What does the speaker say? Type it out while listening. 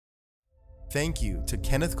Thank you to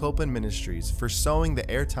Kenneth Copeland Ministries for sowing the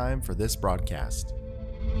airtime for this broadcast.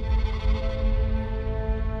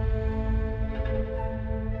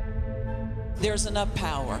 There's enough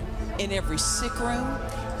power in every sick room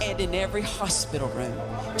and in every hospital room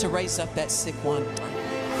to raise up that sick one.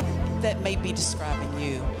 That may be describing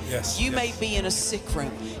you. Yes. You may be in a sick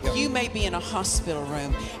room. Yep. You may be in a hospital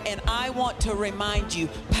room. And I want to remind you,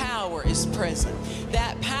 power is present.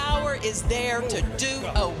 That power is there to do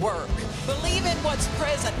a work. Believe in what's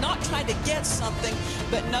present, not trying to get something,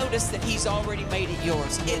 but notice that He's already made it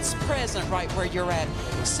yours. It's present right where you're at.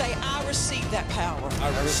 Say, I receive that power.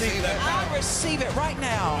 I receive that power. I receive it right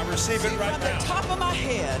now. I receive it right now. From the top of my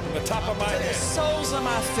head. From the top of my head. To the soles of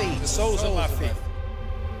my feet. The soles of my feet.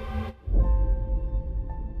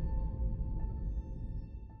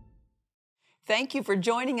 Thank you for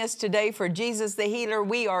joining us today for Jesus the Healer.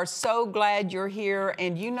 We are so glad you're here.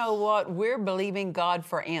 And you know what? We're believing God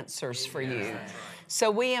for answers for you. So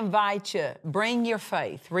we invite you, bring your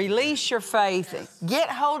faith, release your faith, get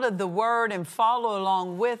hold of the Word and follow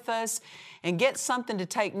along with us and get something to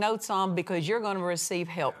take notes on because you're going to receive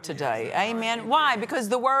help today. Amen. Why? Because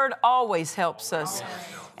the Word always helps us.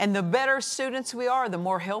 And the better students we are, the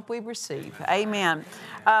more help we receive. Amen.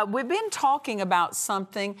 We've been talking about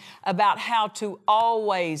something about how to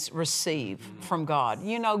always receive from God.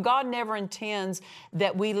 You know, God never intends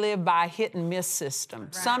that we live by a hit and miss system.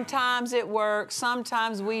 Right. Sometimes it works.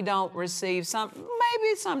 Sometimes we don't receive.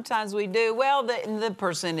 Maybe sometimes we do. Well, the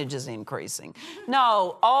percentage is increasing.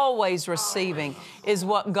 No, always receiving is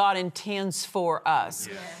what God intends for us.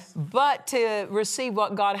 Yes. But to receive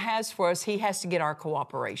what God has for us, He has to get our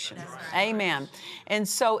cooperation. Right. Amen. And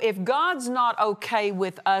so if God's not okay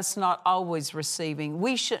with us not always receiving,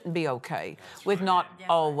 we shouldn't be okay with not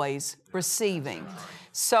always receiving.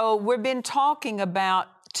 So we've been talking about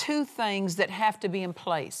two things that have to be in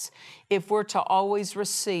place if we're to always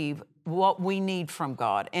receive what we need from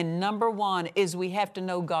God. And number one is we have to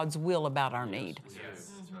know God's will about our need.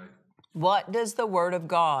 What does the Word of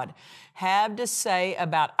God have to say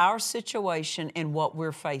about our situation and what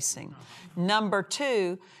we're facing? Number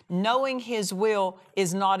two, knowing His will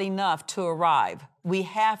is not enough to arrive. We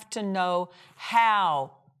have to know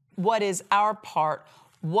what is our part.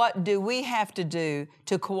 What do we have to do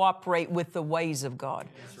to cooperate with the ways of God?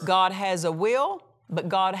 God has a will, but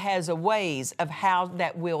God has a ways of how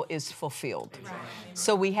that will is fulfilled.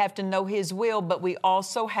 So we have to know His will, but we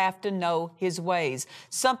also have to know His ways.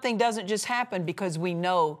 Something doesn't just happen because we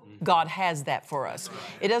know God has that for us.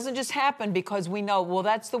 It doesn't just happen because we know, well,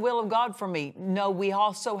 that's the will of God for me. No, we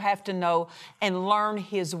also have to know and learn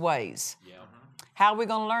His ways. How are we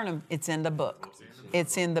going to learn them? It's in the book.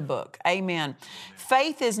 It's in the book. Amen.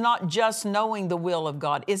 Faith is not just knowing the will of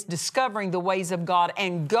God. It's discovering the ways of God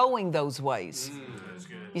and going those ways.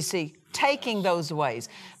 You see, taking those ways,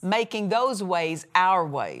 making those ways our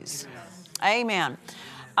ways. Amen.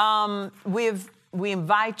 We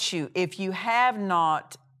invite you, if you have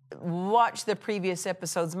not watched the previous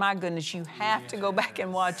episodes, my goodness, you have to go back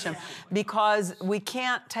and watch them because we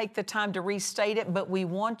can't take the time to restate it, but we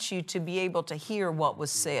want you to be able to hear what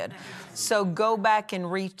was said. So go back and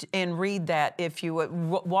read that if you would,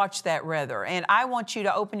 watch that rather. And I want you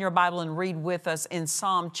to open your Bible and read with us in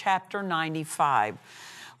Psalm chapter 95.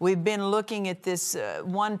 We've been looking at this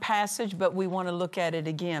one passage, but we want to look at it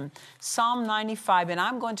again. Psalm 95, and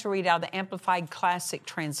I'm going to read out the Amplified Classic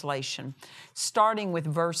Translation, starting with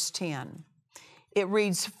verse 10. It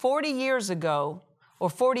reads, 40 years ago, or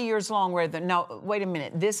 40 years long, rather, no, wait a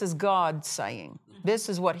minute, this is God saying. This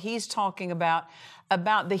is what He's talking about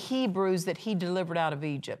the Hebrews that He delivered out of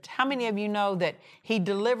Egypt. How many of you know that He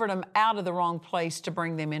delivered them out of the wrong place to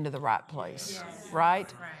bring them into the right place? Yes.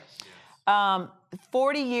 Right?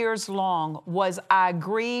 40 years long was I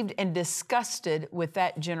grieved and disgusted with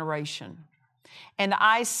that generation. And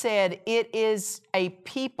I said, it is a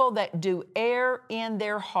people that do err in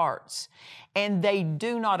their hearts, and they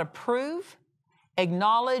do not approve,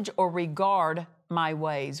 acknowledge, or regard my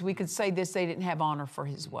ways. We could say this, they didn't have honor for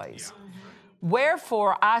His ways. Yeah.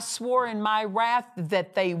 Wherefore I swore in my wrath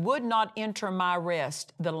that they would not enter my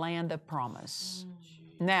rest, the land of promise.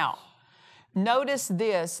 Now, notice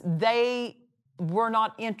this, they were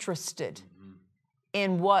not interested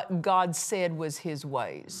in what God said was His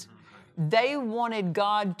ways. They wanted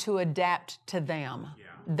God to adapt to them.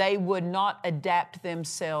 They would not adapt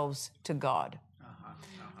themselves to God.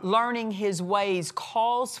 Learning His ways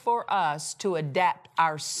calls for us to adapt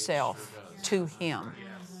ourselves to Him.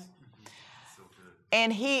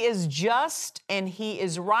 And He is just and He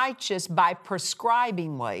is righteous by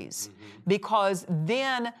prescribing ways, because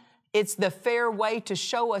then It's the fair way to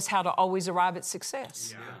show us how to always arrive at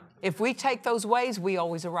success. Yeah. If we take those ways, we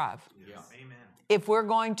always arrive. Yeah. Amen. If we're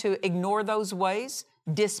going to ignore those ways,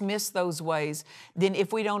 dismiss those ways, then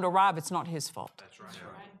if we don't arrive, it's not His fault. That's right.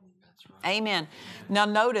 Amen. Now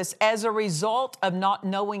notice, as a result of not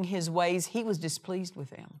knowing His ways, He was displeased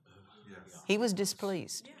with them. Yes. He was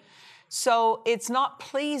displeased. So it's not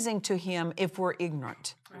pleasing to Him if we're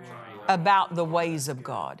ignorant about the ways of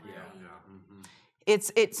God.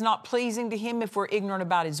 It's not pleasing to Him if we're ignorant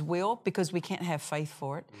about His will, because we can't have faith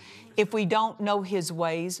for it. If we don't know His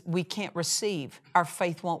ways, we can't receive. Our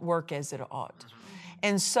faith won't work as it ought.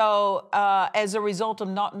 And so as a result of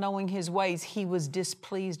not knowing His ways, He was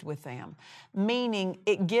displeased with them. Meaning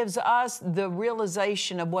it gives us the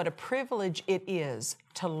realization of what a privilege it is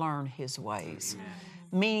to learn His ways.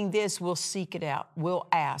 Meaning this, we'll seek it out, we'll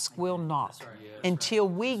ask, we'll knock, until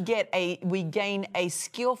we gain a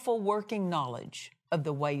skillful working knowledge of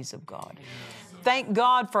the ways of God. Thank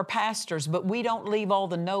God for pastors, but we don't leave all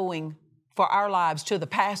the knowing for our lives to the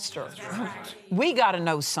pastor. We got to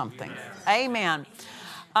know something. Amen.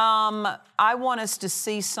 I want us to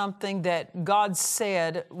see something that God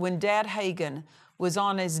said when Dad Hagin was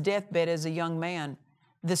on his deathbed as a young man.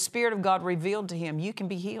 The Spirit of God revealed to him, you can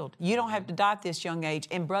be healed. You don't have to die at this young age.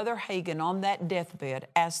 And Brother Hagin on that deathbed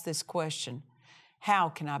asked this question, how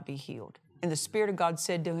can I be healed? And the Spirit of God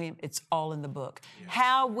said to him, it's all in the book. Yes.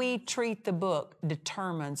 How we treat the book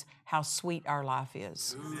determines how sweet our life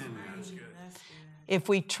is. Ooh, that's good. If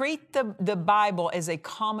we treat the Bible as a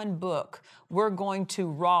common book, we're going to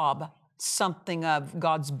rob something of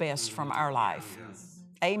God's best from our life. Yes.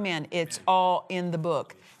 Amen. It's all in the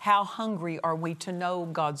book. How hungry are we to know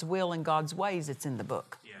God's will and God's ways? It's in the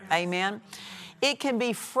book. Yes. Amen. It can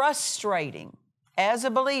be frustrating as a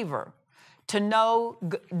believer to know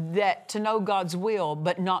God's will,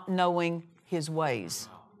 but not knowing His ways.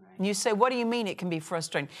 And you say, what do you mean it can be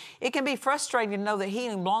frustrating? It can be frustrating to know that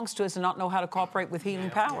healing belongs to us and not know how to cooperate with healing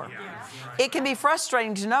power. It can be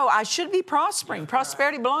frustrating to know I should be prospering.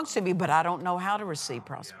 Prosperity belongs to me, but I don't know how to receive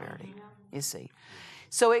prosperity, you see.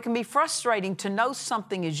 So it can be frustrating to know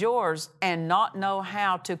something is yours and not know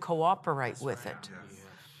how to cooperate with it.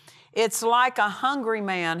 It's like a hungry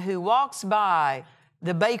man who walks by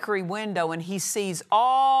the bakery window and he sees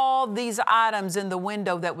all these items in the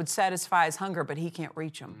window that would satisfy his hunger, but he can't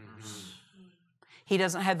reach them. He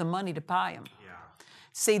doesn't have the money to buy them.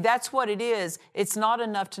 See, that's what it is. It's not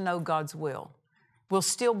enough to know God's will. We'll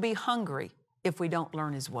still be hungry if we don't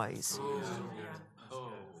learn His ways.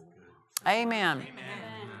 Amen.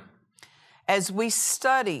 As we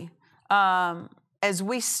study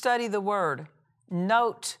the Word,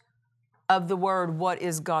 note of the Word what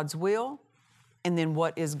is God's will, and then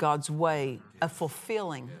what is God's way of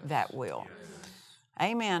fulfilling that will.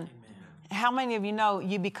 Amen. How many of you know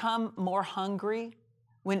you become more hungry?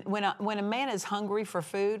 When a man is hungry for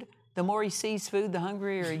food, the more he sees food, the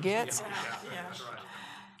hungrier he gets.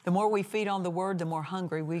 The more we feed on the Word, the more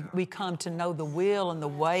hungry we come to know the will and the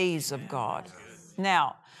ways of God.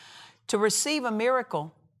 Now, to receive a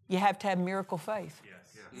miracle, you have to have miracle faith.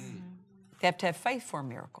 You have to have faith for a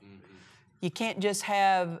miracle. You can't just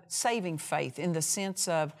have saving faith in the sense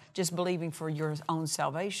of just believing for your own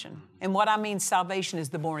salvation. And what I mean salvation is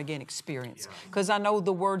the born-again experience. Because I know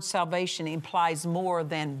the word salvation implies more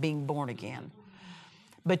than being born again.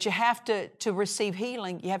 But you have to receive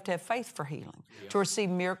healing, you have to have faith for healing. To receive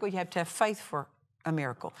miracle, you have to have faith for a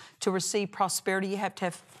miracle. To receive prosperity, you have to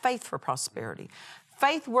have faith for prosperity.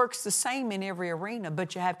 Faith works the same in every arena,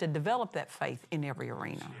 but you have to develop that faith in every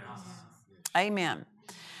arena. Amen.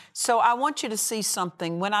 So I want you to see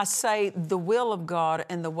something when I say the will of God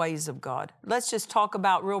and the ways of God. Let's just talk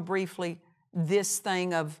about real briefly this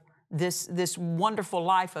thing of this wonderful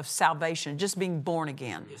life of salvation, just being born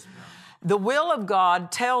again. The will of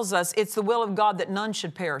God tells us it's the will of God that none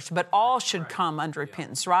should perish, but all should come under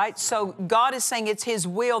repentance, right? So God is saying it's His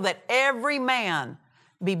will that every man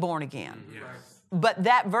be born again. But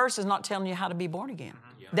that verse is not telling you how to be born again.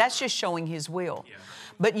 That's just showing His will.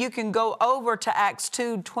 But you can go over to Acts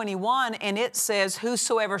 2:21 and it says,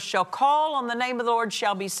 whosoever shall call on the name of the Lord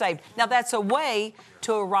shall be saved. Now that's a way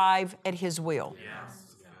to arrive at His will.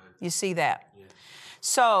 You see that?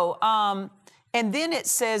 So, and then it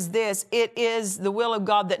says this, it is the will of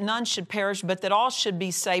God that none should perish, but that all should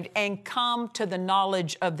be saved and come to the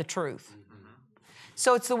knowledge of the truth.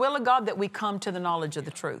 So it's the will of God that we come to the knowledge of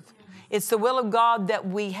the truth. It's the will of God that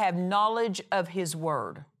we have knowledge of His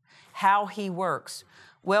Word, how He works.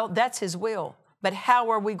 Well, that's His will. But how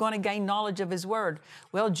are we going to gain knowledge of His Word?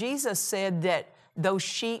 Well, Jesus said that those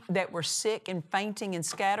sheep that were sick and fainting and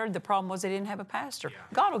scattered, the problem was they didn't have a pastor.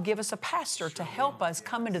 God will give us a pastor to help us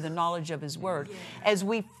come into the knowledge of His Word. As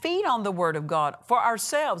we feed on the Word of God for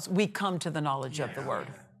ourselves, we come to the knowledge of the Word.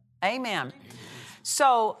 Amen.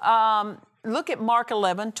 So look at Mark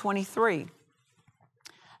 11:23.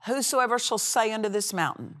 Whosoever shall say unto this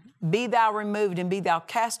mountain, be thou removed and be thou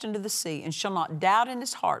cast into the sea, and shall not doubt in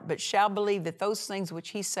his heart, but shall believe that those things which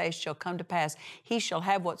he saith shall come to pass, he shall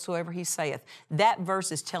have whatsoever he saith. That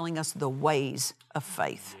verse is telling us the ways of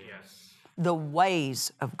faith. Yes. The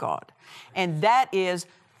ways of God. And that is,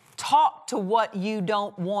 talk to what you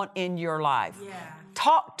don't want in your life. Yeah.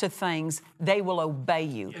 Talk to things, they will obey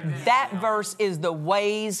you. Yeah. That verse is the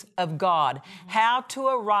ways of God. How to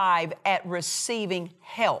arrive at receiving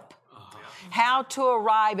help. How to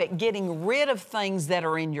arrive at getting rid of things that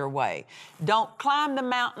are in your way. Don't climb the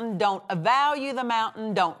mountain. Don't value the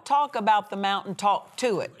mountain. Don't talk about the mountain. Talk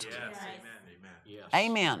to it. Yes. Amen. Yes.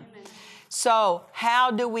 Amen. So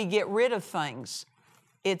how do we get rid of things?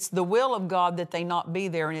 It's the will of God that they not be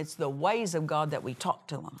there, and it's the ways of God that we talk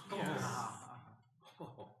to them. Yes.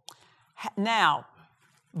 Now,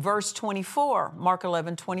 verse 24, Mark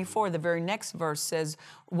 11:24, the very next verse says,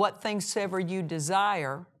 what things soever you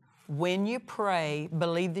desire, when you pray,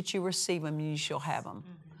 believe that you receive them and you shall have them.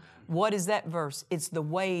 Mm-hmm. What is that verse? It's the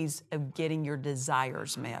ways of getting your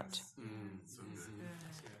desires met.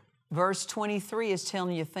 Verse 23 is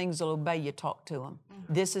telling you things will obey you, talk to them.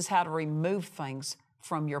 Mm-hmm. This is how to remove things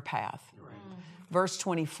from your path. Right. Mm-hmm. Verse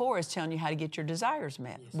 24 is telling you how to get your desires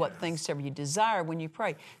met. Yes, what things soever you desire when you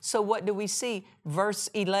pray. So what do we see? Verse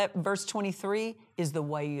 23 is the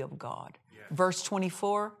way of God. Yes. Verse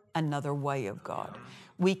 24, another way of God.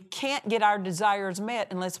 We can't get our desires met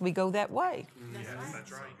unless we go that way. Yes,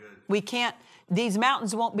 that's right. We can't, these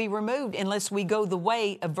mountains won't be removed unless we go the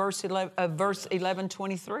way of verse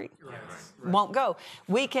 11:23. Right. Won't go.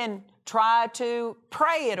 We can try to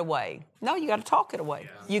pray it away. No, you got to talk it away.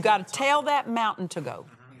 You got to tell that mountain to go.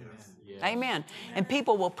 Yes. Amen. And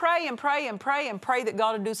people will pray and pray and pray and pray that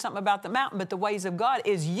God will do something about the mountain, but the ways of God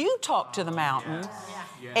is you talk to the mountain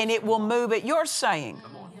and it will move at your saying.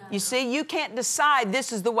 You see, you can't decide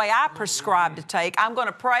this is the way I prescribe to take. I'm going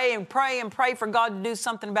to pray and pray and pray for God to do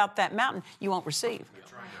something about that mountain. You won't receive.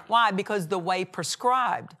 Why? Because the way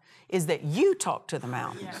prescribed is that you talk to the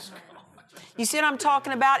mountains. You see what I'm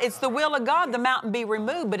talking about? It's the will of God the mountain be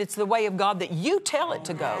removed, but it's the way of God that you tell it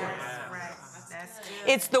to go.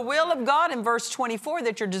 It's the will of God in verse 24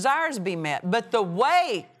 that your desires be met. But the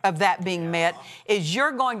way of that being met is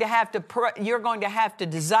you're going to have to pray, you're going to have to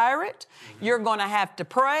desire it. You're going to have to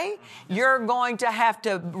pray. You're going to have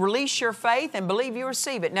to release your faith and believe you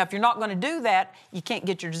receive it. Now, if you're not going to do that, you can't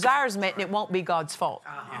get your desires met, and it won't be God's fault.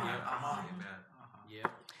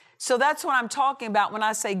 So that's what I'm talking about when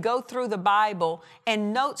I say go through the Bible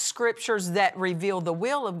and note scriptures that reveal the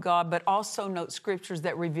will of God, but also note scriptures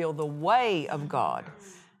that reveal the way of God.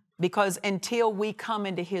 Because until we come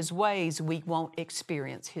into His ways, we won't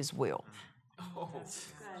experience His will.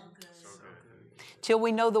 Till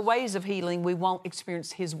we know the ways of healing, we won't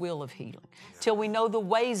experience His will of healing. Till we know the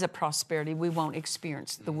ways of prosperity, we won't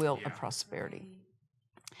experience the will of prosperity.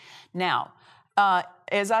 Now,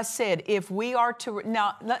 as I said, if we are to,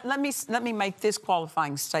 now let me make this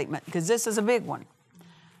qualifying statement, because this is a big one.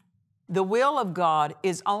 The will of God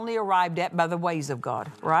is only arrived at by the ways of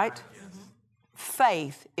God, right? Mm-hmm.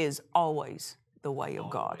 Faith is always the way of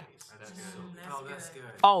God. That's good.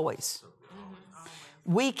 Always.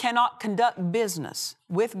 We cannot conduct business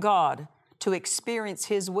with God to experience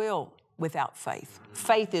His will without faith.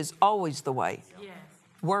 Faith is always the way.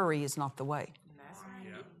 Worry is not the way.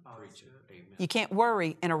 You can't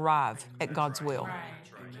worry and arrive at God's will.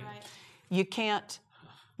 You can't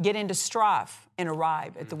get into strife and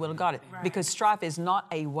arrive at the will of God, because strife is not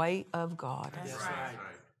a way of God.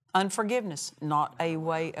 Unforgiveness, not a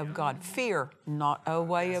way of God. Fear, not a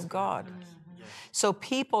way of God. So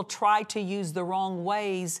people try to use the wrong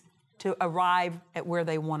ways to arrive at where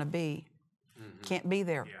they want to be. Can't be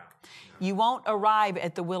there. You won't arrive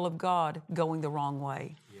at the will of God going the wrong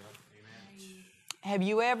way. Have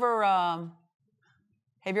you ever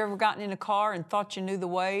gotten in a car and thought you knew the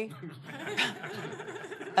way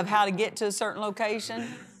of how to get to a certain location?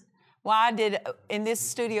 Why did, in this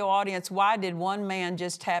studio audience, why did one man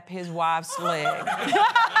just tap his wife's leg?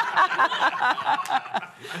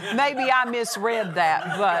 Maybe I misread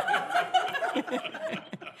that, but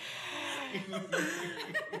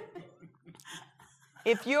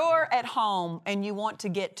if you're at home and you want to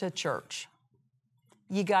get to church,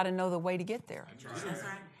 you got to know the way to get there. That's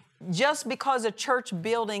right. Just because a church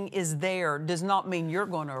building is there does not mean you're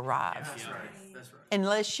going to arrive. That's right. That's right.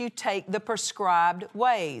 Unless you take the prescribed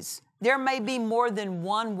ways. There may be more than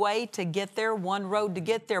one way to get there, one road to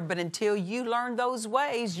get there, but until you learn those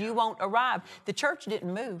ways, you won't arrive. The church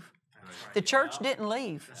didn't move. The church didn't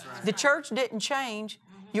leave. The church didn't change.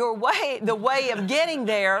 Your way, the way of getting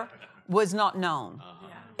there was not known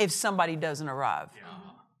if somebody doesn't arrive.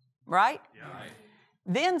 Right?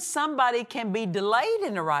 Then somebody can be delayed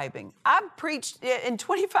in arriving. I've preached in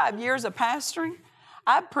 25 years of pastoring.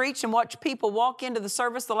 I've preached and watched people walk into the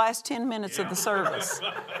service the last 10 minutes of the service.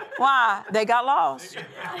 Why? They got lost.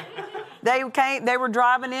 They were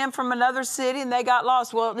driving in from another city and they got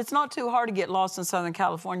lost. Well, it's not too hard to get lost in Southern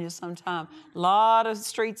California sometimes. A lot of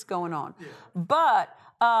streets going on. But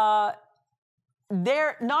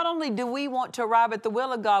there, not only do we want to arrive at the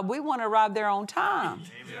will of God, we want to arrive there on time.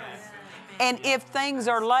 And if things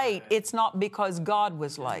are late, it's not because God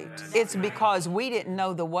was late. It's because we didn't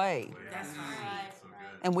know the way.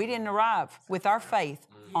 And we didn't arrive with our faith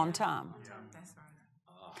on time.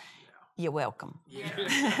 You're welcome.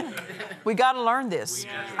 We got to learn this.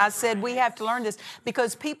 I said we have to learn this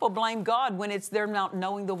because people blame God when it's they're not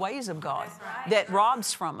knowing the ways of God that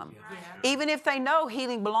robs from them. Even if they know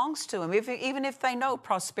healing belongs to them, even if they know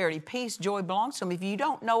prosperity, peace, joy belongs to them, if you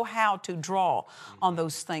don't know how to draw on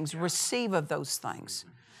those things, receive of those things,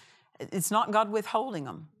 it's not God withholding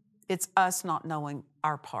them. It's us not knowing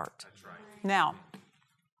our part. Now,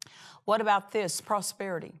 what about this?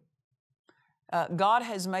 Prosperity. God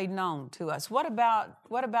has made known to us. What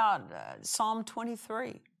about Psalm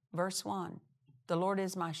 23, verse 1? The Lord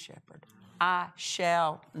is my shepherd. I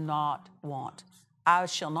shall not want. I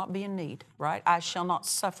shall not be in need, right? I shall not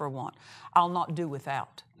suffer want. I'll not do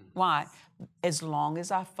without. Why? As long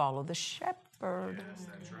as I follow the shepherd. Yes,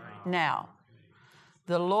 that's right. Now,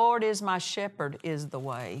 the Lord is my shepherd is the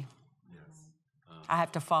way. I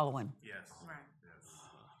have to follow him. Yes. Right.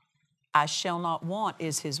 I shall not want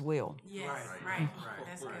is his will. Yes, right.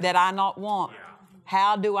 That's good. That I not want.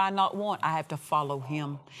 How do I not want? I have to follow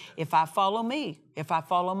him. If I follow me, if I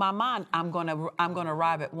follow my mind, I'm gonna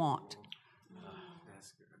arrive at want.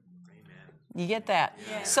 That's good. Amen. You get that?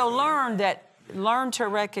 Yes. So learn to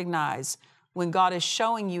recognize when God is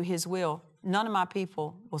showing you his will, none of my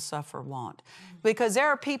people will suffer want. Because there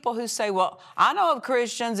are people who say, well, I know of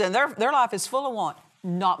Christians and their life is full of want.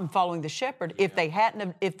 Not in following the shepherd. If they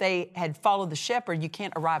had followed the shepherd, you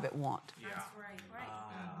can't arrive at want. That's right.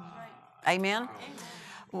 Amen?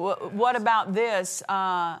 What about this?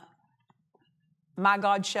 My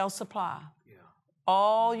God shall supply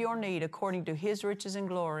all your need according to his riches and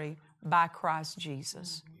glory by Christ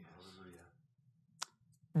Jesus.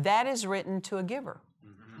 That is written to a giver.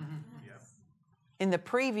 In the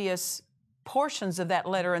previous portions of that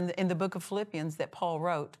letter in the book of Philippians that Paul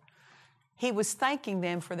wrote, he was thanking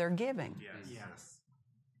them for their giving. Yes.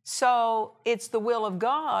 So it's the will of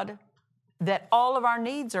God that all of our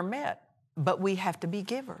needs are met, but we have to be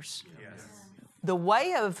givers. Yes. The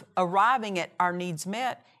way of arriving at our needs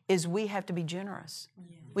met is we have to be generous.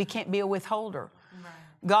 We can't be a withholder.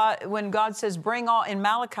 God, when God says, bring all, in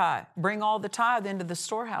Malachi, bring all the tithe into the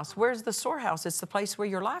storehouse. Where's the storehouse? It's the place where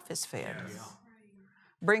your life is fed. Yes.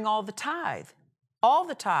 Bring all the tithe,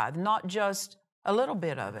 not just a little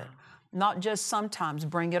bit of it. Not just sometimes,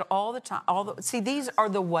 bring it all the time. See, these are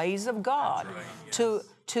the ways of God to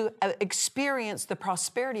experience the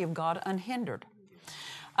prosperity of God unhindered.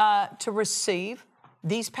 To receive,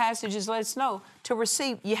 these passages let us know, to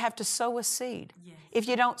receive, you have to sow a seed. Yes. If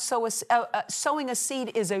you don't sow sowing a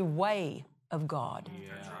seed is a way of God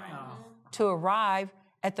to arrive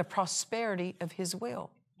at the prosperity of his will.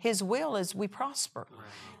 His will is we prosper.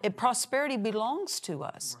 Prosperity belongs to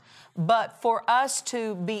us. But for us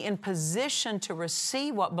to be in position to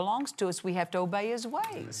receive what belongs to us, we have to obey his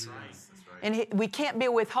ways. And we can't be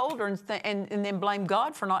a withholder and then blame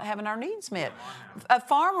God for not having our needs met. A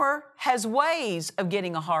farmer has ways of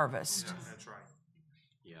getting a harvest. That's right.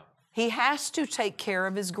 Yeah. He has to take care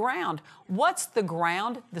of his ground. What's the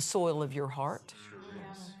ground? The soil of your heart.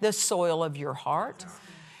 The soil of your heart.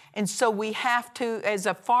 And so we have to, as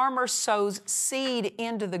a farmer sows seed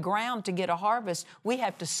into the ground to get a harvest, we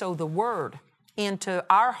have to sow the word into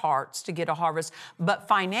our hearts to get a harvest. But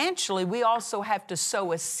financially, we also have to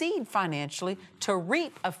sow a seed financially to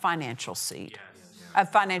reap a financial seed, a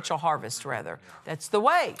financial harvest, rather. That's the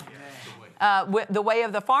way. The way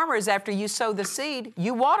of the farmer is after you sow the seed,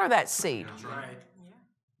 you water that seed. That's right.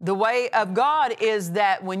 The way of God is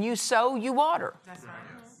that when you sow, you water. That's right.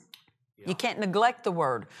 You can't neglect the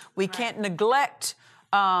word. We can't neglect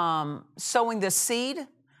sowing the seed,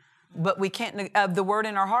 but we can't of the word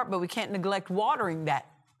in our heart, but we can't neglect watering that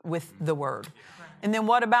with the word. And then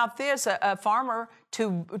what about this? A farmer,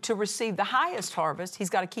 to receive the highest harvest, he's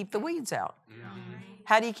got to keep the weeds out.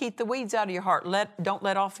 How do you keep the weeds out of your heart? Don't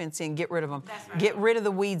let offense in. Get rid of them. Get rid of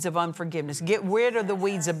the weeds of unforgiveness. Get rid of the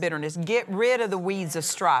weeds of bitterness. Get rid of the weeds of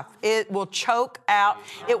strife. It will choke out.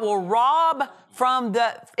 It will rob from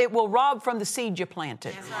the seed you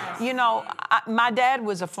planted. You know, my dad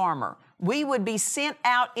was a farmer. We would be sent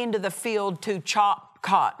out into the field to chop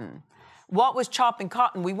cotton. What was chopping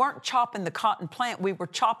cotton? We weren't chopping the cotton plant. We were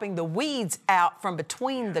chopping the weeds out from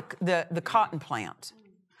between the cotton plant.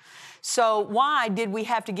 So why did we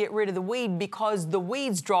have to get rid of the weed? Because the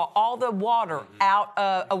weeds draw all the water out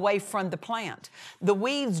away from the plant. The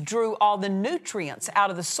weeds drew all the nutrients out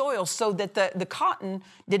of the soil so that the cotton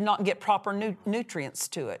did not get proper nutrients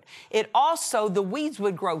to it. It also, the weeds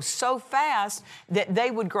would grow so fast that they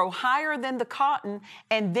would grow higher than the cotton,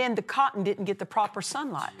 and then the cotton didn't get the proper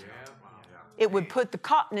sunlight. It would put the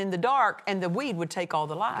cotton in the dark, and the weed would take all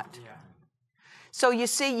the light. So you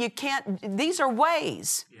see, you can't, these are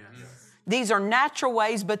ways. These are natural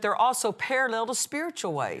ways, but they're also parallel to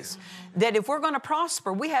spiritual ways. That if we're going to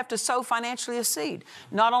prosper, we have to sow financially a seed.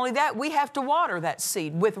 Not only that, we have to water that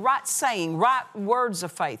seed with right saying, right words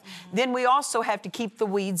of faith. Then we also have to keep the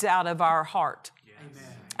weeds out of our heart.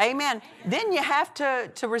 Amen. Then you have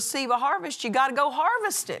to receive a harvest, you got to go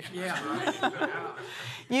harvest it.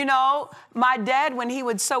 You know, my dad, when he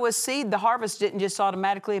would sow a seed, the harvest didn't just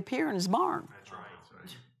automatically appear in his barn.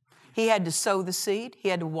 He had to sow the seed. He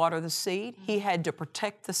had to water the seed. He had to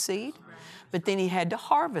protect the seed. But then he had to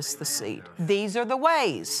harvest the seed. These are the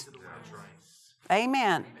ways.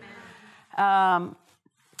 Amen. How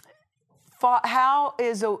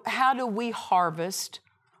do we harvest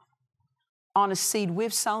on a seed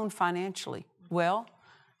we've sown financially? Well,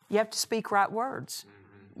 you have to speak right words.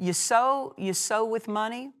 You sow with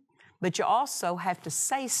money, but you also have to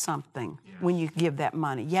say something when you give that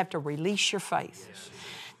money. You have to release your faith.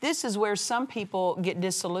 This is where some people get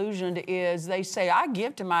disillusioned, is they say, I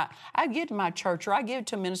give to my church, or I give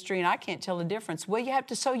to ministry, and I can't tell the difference. Well, you have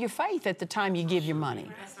to sow your faith at the time you give your money.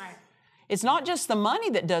 That's right. It's not just the money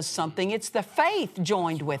that does something, it's the faith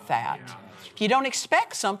joined with that. If you don't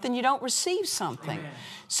expect something, you don't receive something.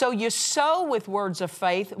 So you sow with words of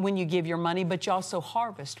faith when you give your money, but you also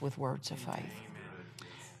harvest with words of faith.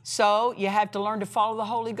 So you have to learn to follow the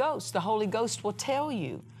Holy Ghost. The Holy Ghost will tell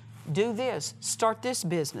you, do this, start this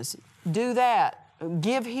business, do that,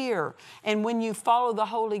 give here. And when you follow the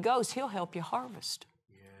Holy Ghost, He'll help you harvest.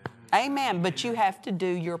 Amen. But you have to do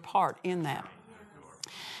your part in that.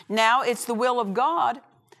 Now, it's the will of God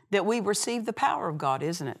that we receive the power of God,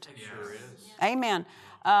 isn't it? It sure is. Amen.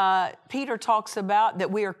 Peter talks about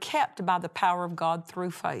that we are kept by the power of God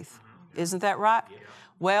through faith. Isn't that right? Yeah.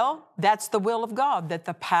 Well, that's the will of God, that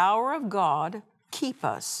the power of God keep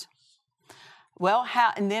us. Well,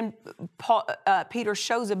 and then Peter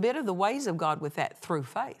shows a bit of the ways of God with that through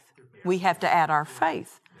faith. We have to add our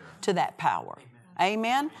faith to that power.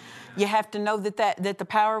 Amen? You have to know that the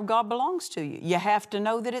power of God belongs to you. You have to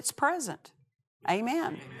know that it's present.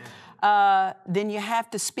 Amen. Then you have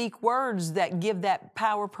to speak words that give that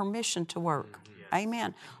power permission to work.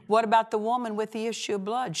 Amen. What about the woman with the issue of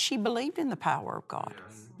blood? She believed in the power of God,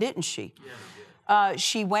 didn't she?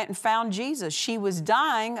 She went and found Jesus. She was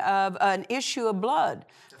dying of an issue of blood.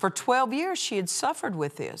 For 12 years she had suffered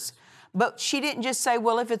with this. But she didn't just say,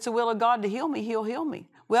 well, if it's the will of God to heal me, He'll heal me.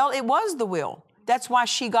 Well, it was the will. That's why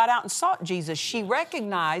she got out and sought Jesus. She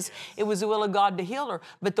recognized it was the will of God to heal her.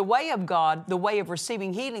 But the way of God, the way of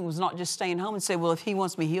receiving healing, was not just staying home and say, well, if He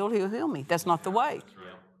wants me healed, He'll heal me. That's not the way.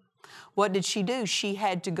 What did she do? She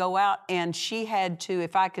had to go out and she had to,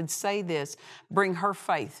 if I could say this, bring her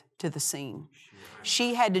faith to the scene.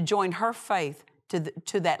 She had to join her faith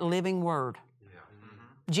to that living word.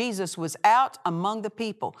 Jesus was out among the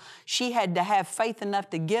people. She had to have faith enough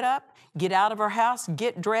to get up, get out of her house,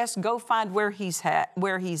 get dressed, go find where he's at.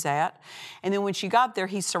 And then when she got there,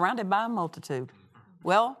 He's surrounded by a multitude.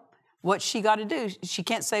 Well, what she got to do, she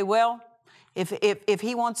can't say, well,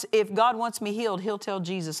 if God wants me healed, He'll tell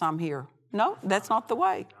Jesus I'm here. No, that's not the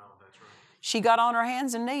way. She got on her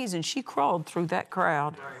hands and knees and she crawled through that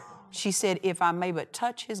crowd. She said, if I may but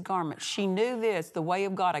touch His garment. She knew this, the way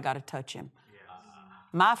of God, I got to touch Him.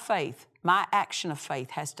 My faith, my action of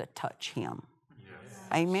faith has to touch Him.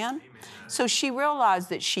 Amen? So she realized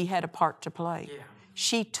that she had a part to play.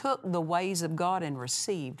 She took the ways of God and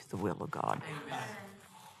received the will of God.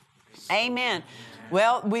 Amen.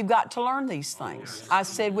 Well, we've got to learn these things. I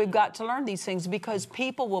said we've got to learn these things because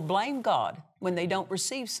people will blame God when they don't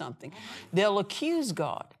receive something. They'll accuse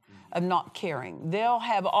God. of not caring. They'll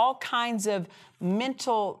have all kinds of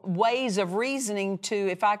mental ways of reasoning to,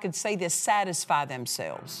 if I could say this, satisfy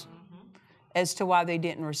themselves as to why they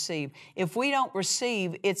didn't receive. If we don't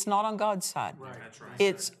receive, it's not on God's side.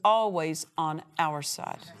 It's always on our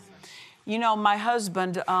side. You know, my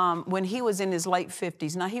husband, when he was in his late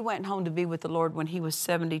 50s, now he went home to be with the Lord when he was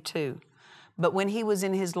 72, but when he was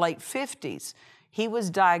in his late 50s, he was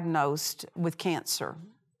diagnosed with cancer.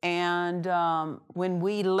 And when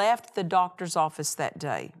we left the doctor's office that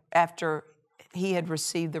day, after he had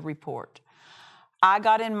received the report, I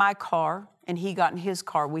got in my car and he got in his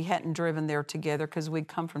car. We hadn't driven there together because we'd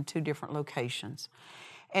come from 2 different locations.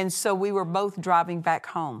 And so we were both driving back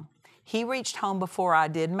home. He reached home before I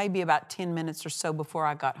did, maybe about 10 minutes or so before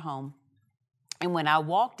I got home. And when I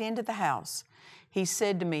walked into the house, he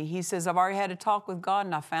said to me, he says, I've already had a talk with God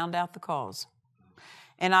and I found out the cause.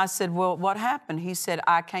 And I said, well, what happened? He said,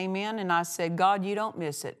 I came in and I said, God, you don't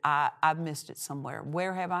miss it. I've missed it somewhere.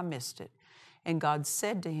 Where have I missed it? And God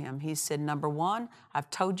said to him, he said, number one,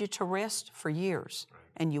 I've told you to rest for years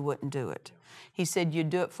and you wouldn't do it. He said,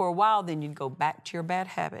 you'd do it for a while, then you'd go back to your bad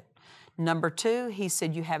habit. Number two, he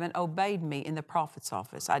said, you haven't obeyed me in the prophet's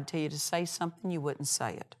office. I'd tell you to say something, you wouldn't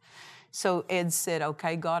say it. So Ed said,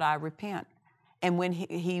 okay, God, I repent. And when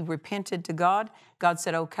he repented to God, God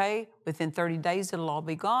said, okay, within 30 days, it'll all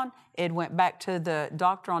be gone. Ed went back to the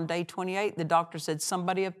doctor on day 28. The doctor said,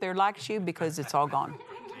 somebody up there likes you because it's all gone.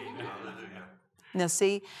 Now,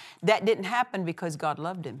 see, that didn't happen because God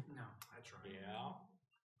loved him. No, that's right. Yeah.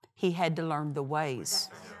 He had to learn the ways.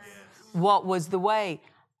 What was the way?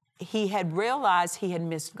 He had realized he had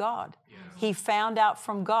missed God. He found out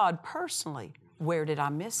from God personally, where did I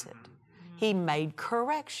miss it? He made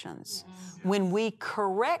corrections. When we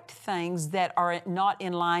correct things that are not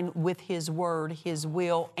in line with His Word, His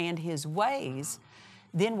will, and His ways,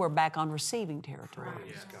 then we're back on receiving territory.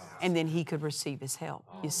 And then he could receive His help,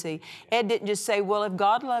 you see. Ed didn't just say, well, if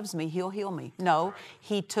God loves me, He'll heal me. No,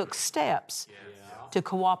 he took steps to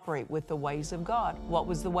cooperate with the ways of God. What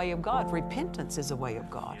was the way of God? Repentance is a way of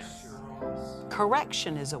God.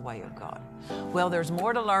 Correction is a way of God. Well, there's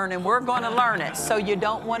more to learn, and we're going to learn it, so you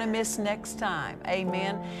don't want to miss next time.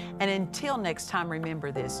 Amen. And until next time,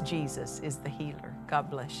 remember this: Jesus is the healer.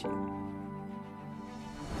 God bless you.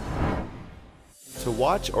 To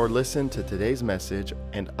watch or listen to today's message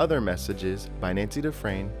and other messages by Nancy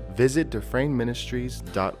Dufresne, visit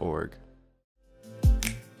DufresneMinistries.org.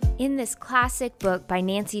 In this classic book by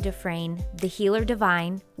Nancy Dufresne, The Healer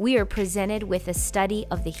Divine, we are presented with a study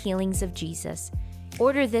of the healings of Jesus.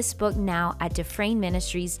 Order this book now at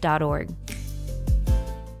DufresneMinistries.org.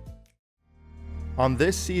 On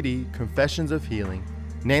this CD, Confessions of Healing,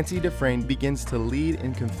 Nancy Dufresne begins to lead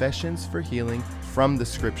in confessions for healing from the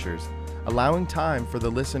Scriptures, allowing time for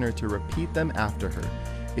the listener to repeat them after her.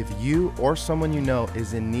 If you or someone you know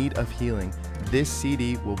is in need of healing, this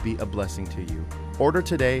CD will be a blessing to you. Order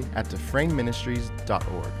today at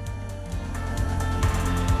DufresneMinistries.org.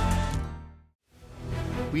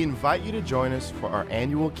 We invite you to join us for our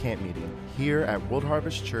annual camp meeting here at World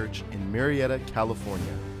Harvest Church in Murrieta,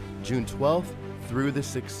 California, June 12th through the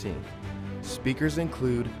 16th. Speakers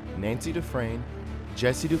include Nancy Dufresne,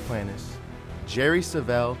 Jesse Duplantis, Jerry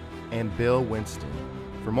Savelle, and Bill Winston.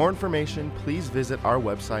 For more information, please visit our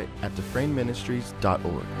website at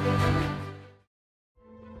DufresneMinistries.org.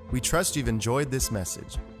 We trust you've enjoyed this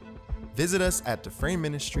message. Visit us at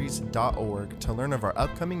DufresneMinistries.org to learn of our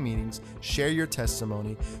upcoming meetings, share your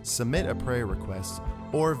testimony, submit a prayer request,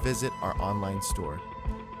 or visit our online store.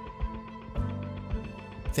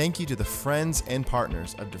 Thank you to the friends and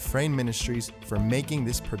partners of Dufresne Ministries for making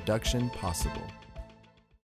this production possible.